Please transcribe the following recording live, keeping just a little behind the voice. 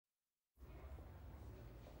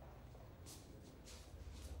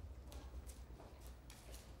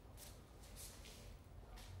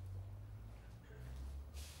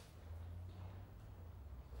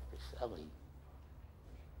Ellie,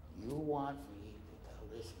 you want me to tell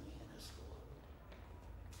this man a story,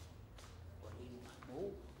 but he's not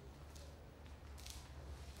moving.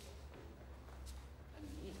 I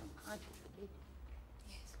mean, he's unconscious, isn't he?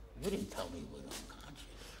 Yes. You didn't tell me he was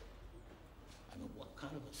unconscious. I mean, what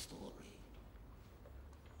kind of a story?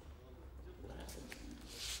 What happened?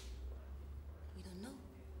 We don't know.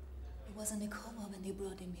 He was in a coma when they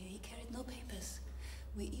brought him here. He carried no papers.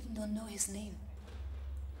 We even don't know his name.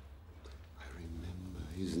 I remember.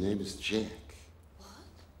 His name is Jack. What?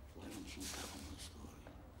 Why don't you tell him the story?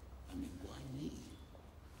 I mean, why me?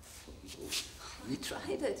 We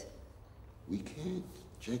tried it. We can't.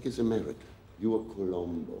 Jack is American. You are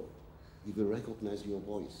Colombo. He will recognize your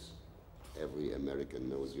voice. Every American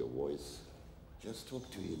knows your voice. Just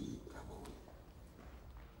talk to him. Come on.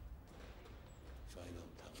 So I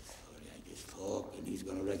don't tell the story. I just talk, and he's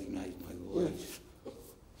going to recognize my voice. Oh,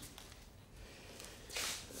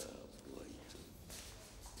 boy.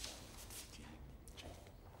 Jack.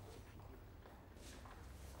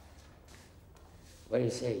 What do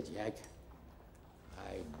you say, Jack?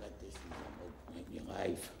 I bet this is no point in your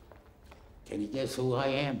life. Can you guess who I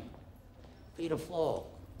am? Peter Falk,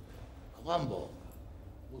 Colombo,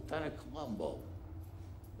 Lieutenant Colombo,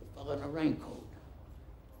 the fellow in the raincoat.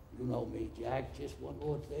 You know me, Jack. Just one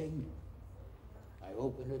more thing. I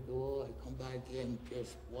open the door, I come back in,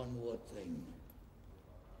 just one more thing.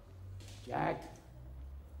 Jack,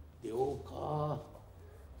 the old car,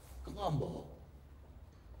 Colombo.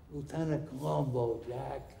 Lieutenant Colombo,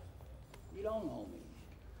 Jack. You don't know me.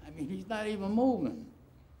 I mean, he's not even moving.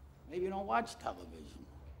 Maybe you don't watch television.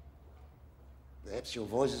 Perhaps your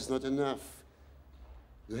voice is not enough.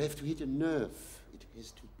 You have to hit a nerve. It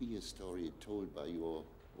has to be a story told by your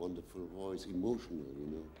wonderful voice, emotional, you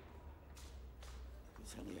know.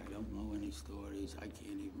 Silly, I don't know any stories. I can't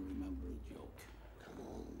even remember a joke. Come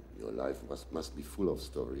on, your life must be full of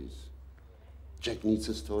stories. Jack needs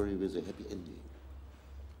a story with a happy ending.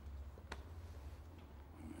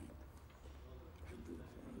 All right. I do it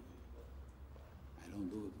for you. I don't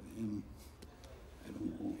do it for him. I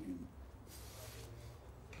don't owe him.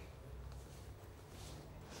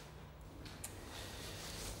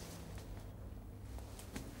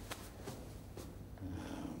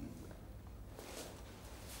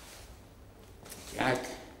 Jack,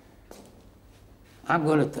 I'm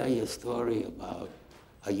going to tell you a story about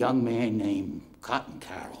a young man named Cotton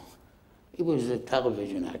Carroll. He was a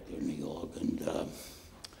television actor in New York, and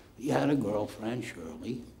he had a girlfriend,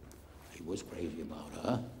 Shirley. He was crazy about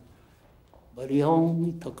her, but he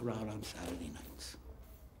only took her out on Saturday nights.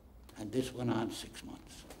 And this went on 6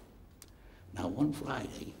 months. Now, one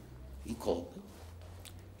Friday, he called her.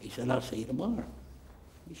 He said, I'll see you tomorrow.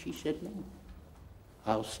 And she said, no,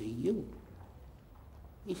 I'll see you.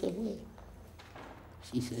 He said, where?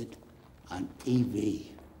 She said, on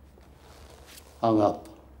TV. Hung up.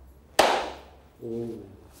 Oh.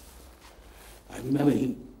 I remember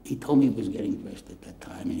he told me he was getting dressed at that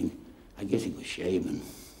time, and I guess he was shaving.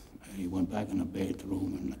 And he went back in the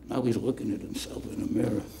bathroom, and now he's looking at himself in the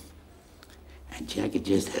mirror. And Jack had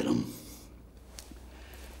just hit him.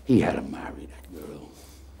 He had to marry that girl.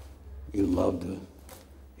 He loved her.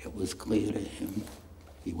 It was clear to him.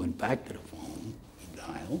 He went back to the phone.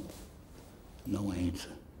 Dial, no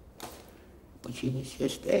answer. But she was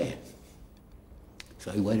just there.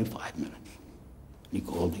 So he waited 5 minutes. He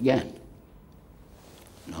called again.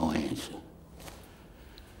 No answer.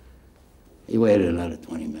 He waited another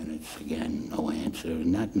 20 minutes, again, no answer.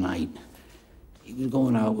 And that night, he was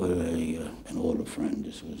going out with an older friend.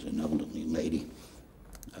 This was an elderly lady.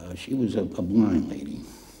 She was a blind lady.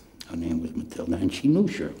 Her name was Matilda, and she knew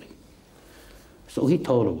Shirley. So he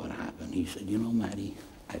told her what happened. He said, you know, Maddie,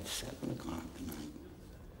 at 7 o'clock tonight,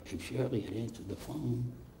 if Shirley had answered the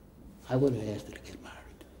phone, I would have asked her to get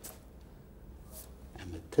married.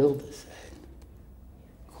 And Matilda said,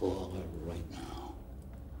 call her right now.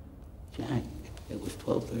 Jack, it was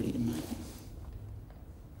 12:30 tonight,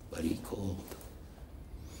 but he called.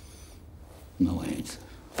 No answer.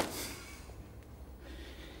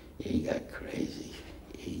 He got crazy.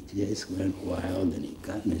 He just went wild, and he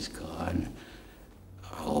got in his car, and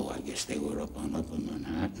I guess they were up on Upper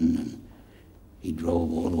Manhattan, and he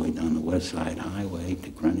drove all the way down the West Side Highway to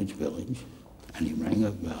Greenwich Village, and he rang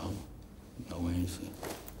a bell. No answer.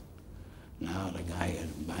 Now the guy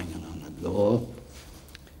is banging on the door.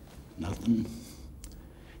 Nothing.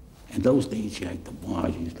 In those days, Jack, the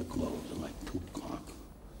bars used to close at like 2 o'clock.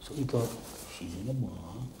 So he thought, she's in the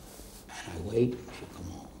bar, and I wait, she'll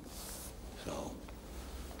come home. So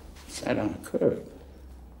he sat on a curb.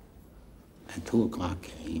 And 2 o'clock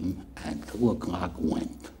came, and 2 o'clock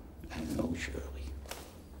went, and no Shirley.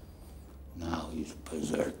 Now he's a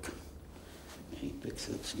berserk. He picks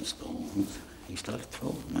up some stones. He started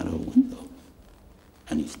throwing them out of the window.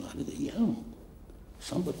 And he started to yell.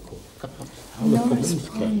 Somebody called the cops. No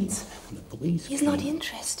response. The police He's came. not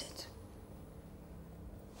interested.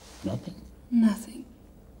 Nothing? Nothing.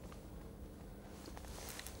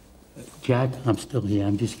 Jack, I'm still here.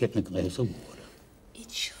 I'm just getting a glass of water. It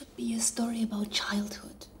should be a story about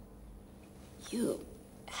childhood. You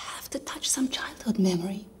have to touch some childhood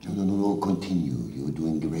memory. No. Continue. You're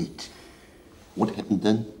doing great. What happened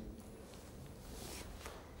then?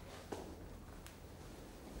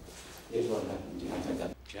 Here's what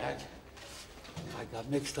happened, Jack. I got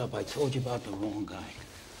mixed up. I told you about the wrong guy.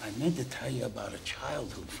 I meant to tell you about a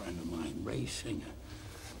childhood friend of mine, Ray Singer.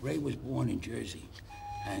 Ray was born in Jersey.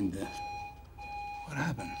 And, what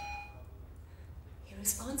happened? He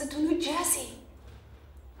responded to New Jersey.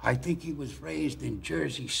 I think he was raised in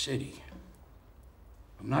Jersey City.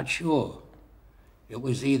 I'm not sure. It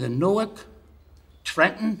was either Newark,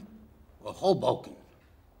 Trenton, or Hoboken.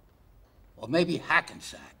 Or maybe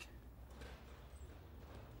Hackensack.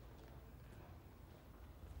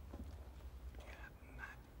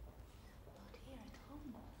 Not here at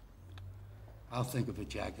home. I'll think of it,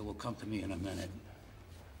 Jack. It will come to me in a minute.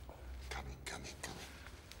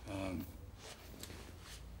 Coming.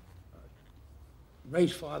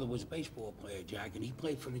 Ray's father was a baseball player, Jack, and he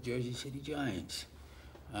played for the Jersey City Giants.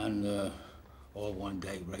 And all one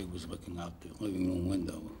day, Ray was looking out the living room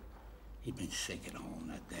window. He'd been sick at home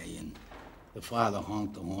that day, and the father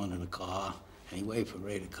honked the horn of the car, and he waited for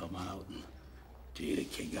Ray to come out. And gee, the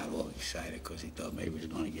kid got all excited because he thought maybe he was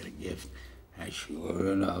going to get a gift. And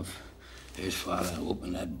sure enough, his father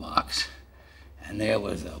opened that box, and there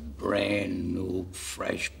was a brand new,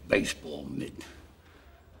 fresh baseball mitt.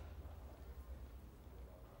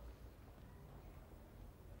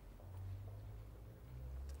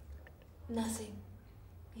 Nothing.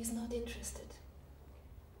 He's not interested.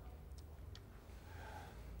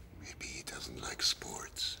 Maybe he doesn't like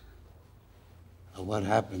sports. What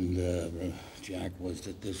happened, Jack, was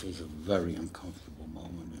that this was a very uncomfortable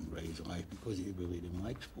moment in Ray's life because he really didn't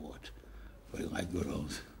like sports, but he liked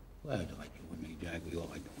girls. Well, like you and me, Jack, we all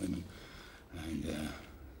liked women. And,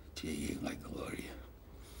 gee, he liked Gloria.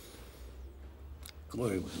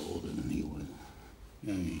 Gloria was older than he was.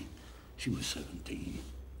 I mean, she was 17.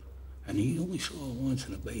 And he only saw her once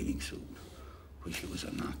in a bathing suit, but she was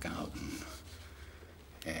a knockout.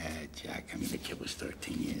 And, Jack, I mean, the kid was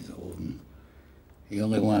 13 years old, and he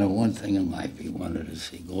only wanted one thing in life. He wanted to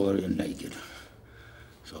see Gloria naked.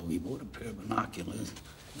 So he bought a pair of binoculars.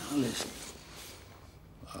 Now listen.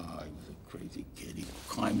 He was a crazy kid. He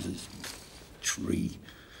climbs this tree,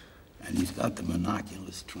 and he's got the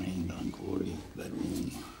binoculars trained on Gloria's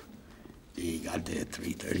bedroom. He got there at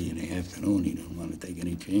 3:30 in the afternoon. He didn't want to take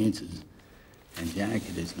any chances. And Jack,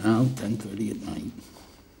 it is now 10:30 at night,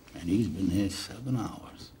 and he's been here 7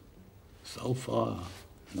 hours. So far,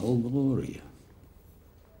 no Gloria.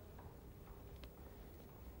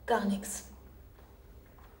 Gar nichts.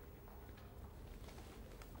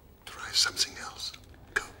 Try something else.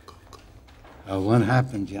 Go. What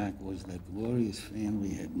happened, Jack, was that Gloria's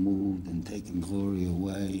family had moved and taken Gloria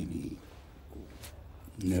away, and he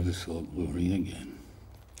never saw Gloria again.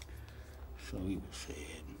 So he was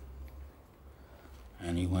sad.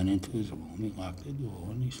 And he went into his room, he locked the door,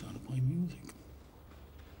 and he started playing music.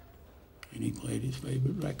 And he played his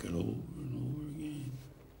favorite record over and over again.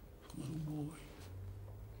 This little boy.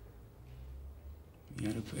 He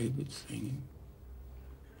had a favorite singer.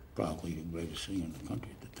 Probably the greatest singer in the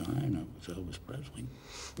country at the time. That was Elvis Presley.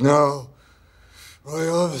 No. Roy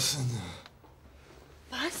Orbison.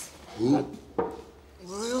 Was? Who?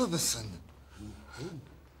 Roy Orbison.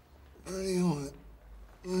 What do you want?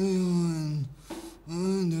 What do you want?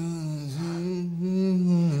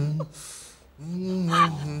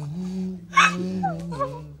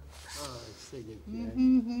 Sing it,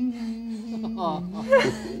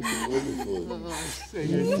 Wonderful. Sing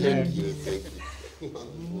it, Thank you.